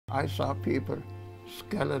I saw people,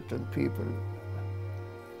 skeleton people,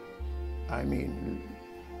 I mean,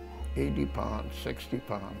 80 pounds, 60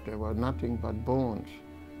 pounds. They were nothing but bones.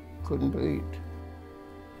 Couldn't breathe.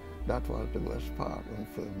 That was the worst part. And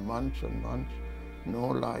for months and months, no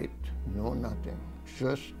light, no nothing.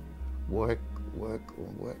 Just work, work,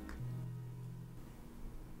 and work.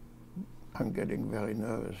 I'm getting very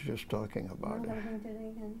nervous just talking about it. Something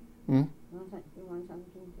to drink? Hmm? You want something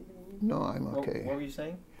to drink? No, I'm okay. What were you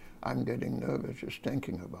saying? I'm getting nervous just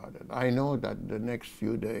thinking about it. I know that the next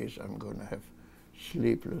few days I'm going to have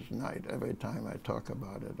sleepless night. Every time I talk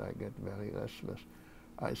about it, I get very restless.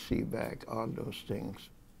 I see back all those things.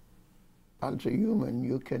 As a human,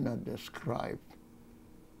 you cannot describe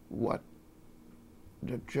what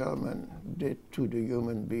the German did to the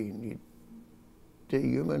human being. They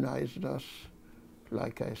humanized us,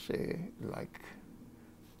 like I say, like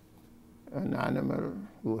an animal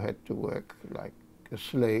who had to work like a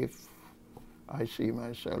slave. I see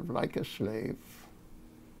myself like a slave.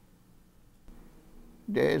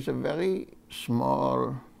 There is a very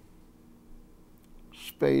small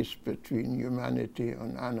space between humanity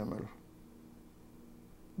and animal.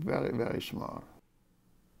 Very, very small.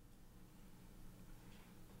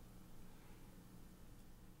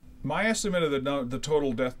 My estimate of the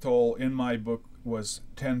total death toll in my book was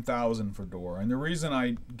 10,000 for Dora. And the reason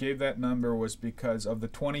I gave that number was because of the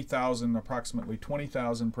 20,000, approximately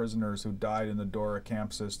 20,000 prisoners who died in the Dora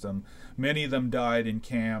camp system, many of them died in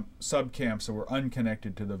sub-camps that were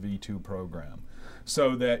unconnected to the V2 program.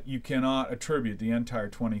 So that you cannot attribute the entire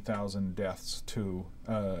 20,000 deaths to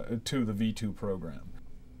the V2 program.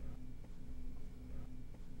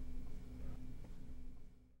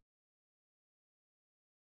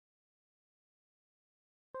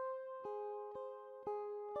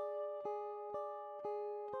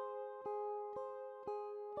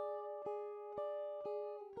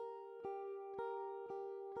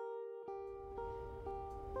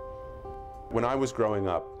 When I was growing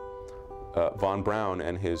up, von Braun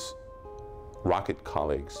and his rocket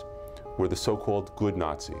colleagues were the so-called good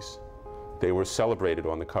Nazis. They were celebrated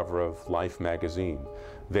on the cover of Life magazine.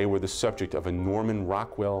 They were the subject of a Norman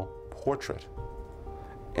Rockwell portrait.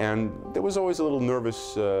 And there was always a little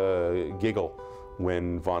nervous giggle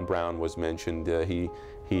when von Braun was mentioned. He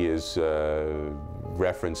is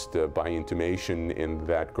referenced by intimation in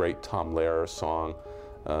that great Tom Lehrer song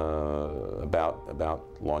about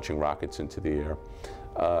launching rockets into the air.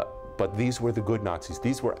 But these were the good Nazis.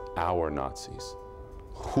 These were our Nazis.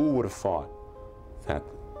 Who would have thought that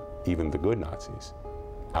even the good Nazis,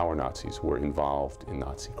 our Nazis, were involved in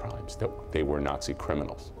Nazi crimes, that they were Nazi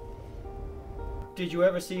criminals? Did you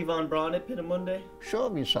ever see von Braun at Peenemünde? Sure,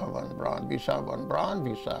 we saw von Braun. We saw von Braun,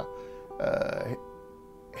 we saw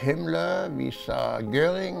Himmler, we saw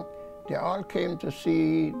Goering. They all came to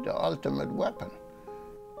see the ultimate weapon.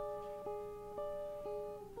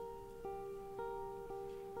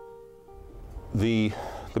 The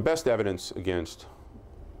best evidence against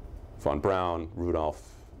von Braun,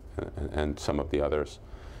 Rudolph, and some of the others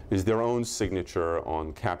is their own signature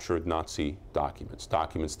on captured Nazi documents,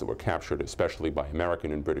 documents that were captured especially by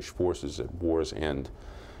American and British forces at war's end.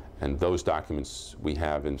 And those documents we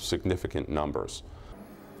have in significant numbers.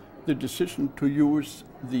 The decision to use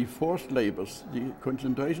the forced labors, the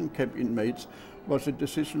concentration camp inmates, was a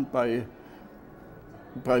decision by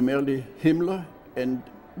primarily Himmler and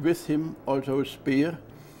with him also Speer,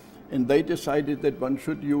 and they decided that one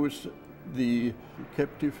should use the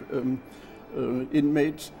captive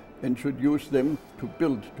inmates and should use them to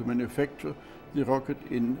build, to manufacture the rocket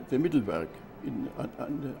in the Mittelwerk, in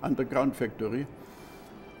the underground factory.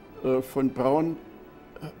 Von Braun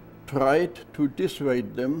tried to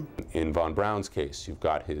dissuade them. In von Braun's case, you've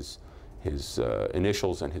got his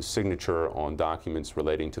initials and his signature on documents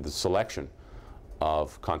relating to the selection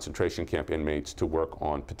of concentration camp inmates to work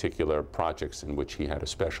on particular projects in which he had a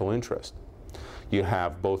special interest. You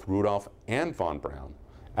have both Rudolph and von Braun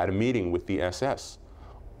at a meeting with the SS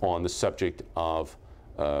on the subject of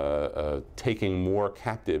taking more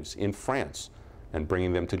captives in France and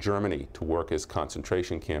bringing them to Germany to work as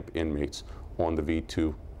concentration camp inmates on the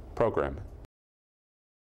V2 program.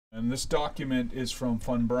 And this document is from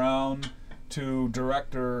von Braun to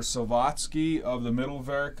Director Savatsky of the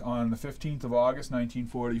Mittelwerk on the 15th of August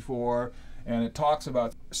 1944, and it talks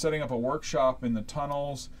about setting up a workshop in the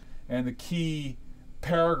tunnels, and the key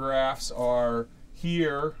paragraphs are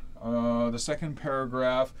here, the second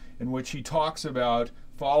paragraph in which he talks about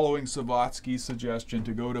following Savatsky's suggestion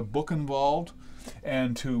to go to Buchenwald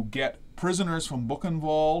and to get prisoners from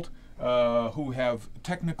Buchenwald who have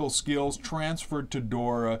technical skills transferred to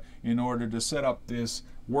Dora in order to set up this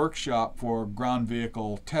workshop for ground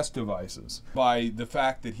vehicle test devices. By the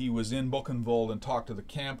fact that he was in Buchenwald and talked to the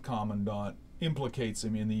camp commandant implicates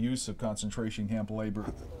him in the use of concentration camp labor.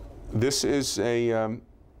 This is a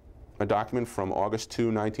document from August 2,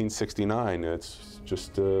 1969. It's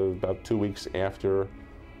just about 2 weeks after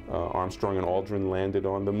Armstrong and Aldrin landed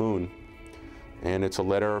on the moon. And it's a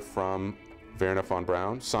letter from Wernher von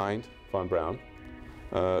Braun, signed von Braun,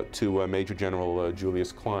 to Major General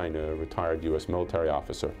Julius Klein, a retired U.S. military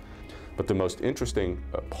officer. But the most interesting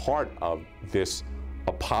part of this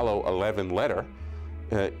Apollo 11 letter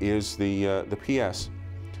is the PS.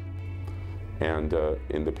 And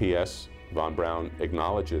in the PS, von Braun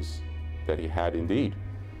acknowledges that he had indeed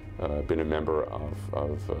been a member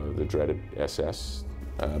of the dreaded SS.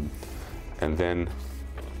 And then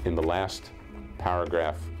in the last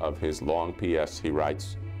paragraph of his long PS, he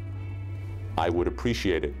writes, "I would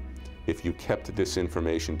appreciate it if you kept this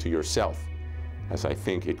information to yourself, as I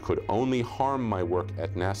think it could only harm my work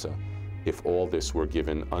at NASA if all this were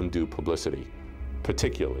given undue publicity,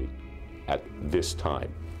 particularly at this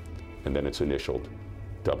time." And then it's initialed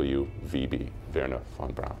WVB, Wernher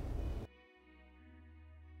von Braun.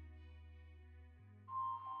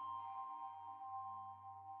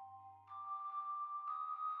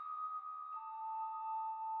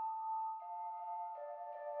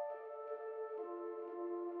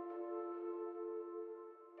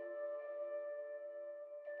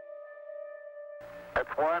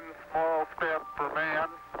 It's one small step for man,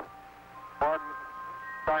 one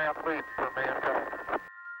giant leap for mankind.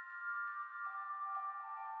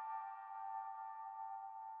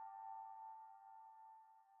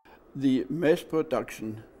 The mass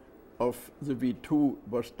production of the V2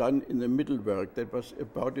 was done in the Mittelwerk, that was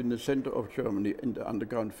about in the center of Germany, in the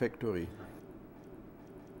underground factory.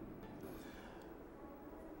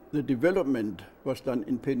 The development was done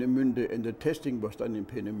in Peenemünde and the testing was done in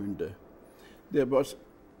Peenemünde. There was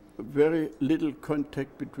very little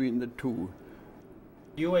contact between the two.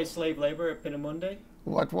 You a slave labor at Peenemünde?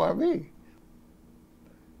 What were we?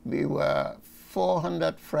 We were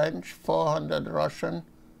 400 French, 400 Russian,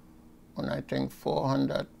 and I think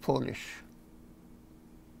 400 Polish.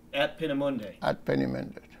 At Peenemünde? At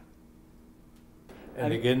Peenemünde.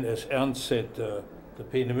 And again, as Ernst said, the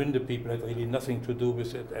Peenemünde people had really nothing to do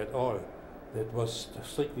with it at all. That was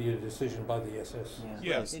strictly a decision by the SS. Yeah.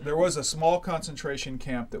 Yes, there was a small concentration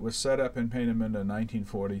camp that was set up in Peenemünde in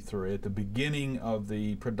 1943 at the beginning of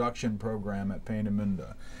the production program at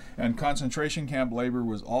Peenemünde. And concentration camp labor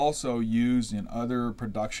was also used in other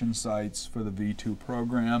production sites for the V2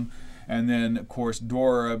 program. And then, of course,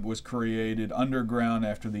 Dora was created underground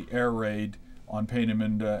after the air raid on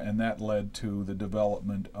Peenemünde, and that led to the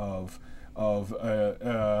development of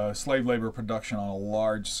slave labor production on a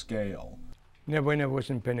large scale. Now, when I was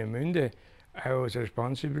in Peenemünde, I was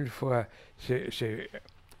responsible for the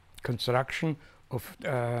construction of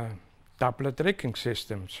Doppler tracking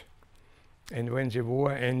systems. And when the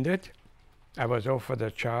war ended, I was offered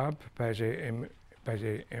a job by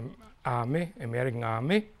the Army, American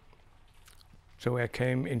Army. So I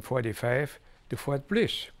came in '45 to Fort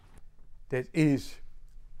Bliss. That is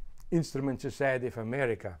Instrument Society of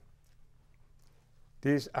America.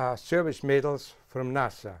 These are service medals from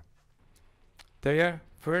NASA. There,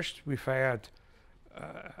 first we fired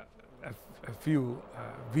a few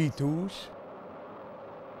V2s,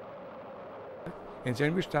 and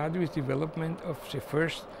then we started with development of the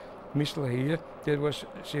first missile here, that was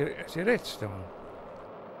the Redstone.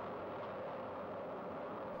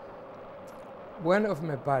 One of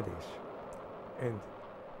my buddies, and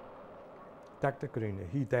Dr. Grüne,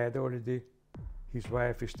 he died already, his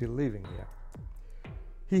wife is still living here.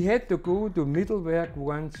 He had to go to Mittelwerk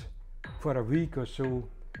once for a week or so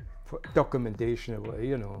for documentation, or,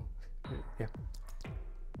 you know. Yeah.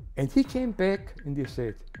 And he came back and he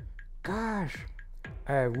said, "Gosh,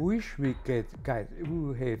 I wish we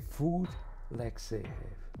have food like they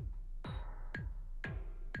have."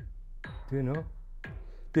 Do you know?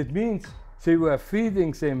 That means they were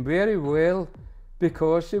feeding them very well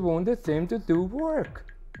because they wanted them to do work.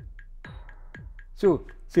 So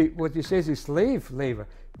what he says is slave labor.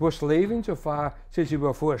 Was slave insofar as they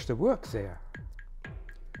were forced to work there.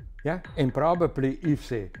 Yeah, and probably if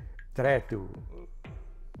they try to,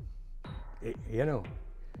 you know,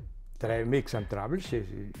 try to make some trouble,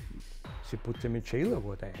 they put them in jail or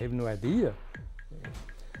what, I have no idea.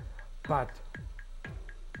 But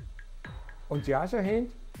on the other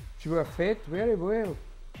hand, they were fed very well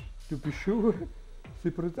to be sure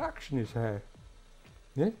the production is high.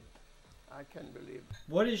 Yeah? I can believe.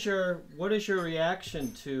 What is your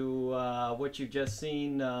reaction to what you've just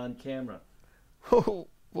seen on camera? Oh,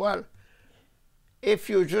 well, if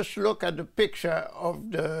you just look at the picture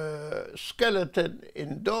of the skeleton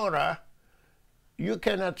in Dora, you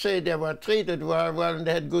cannot say they were treated well and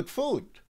they had good food.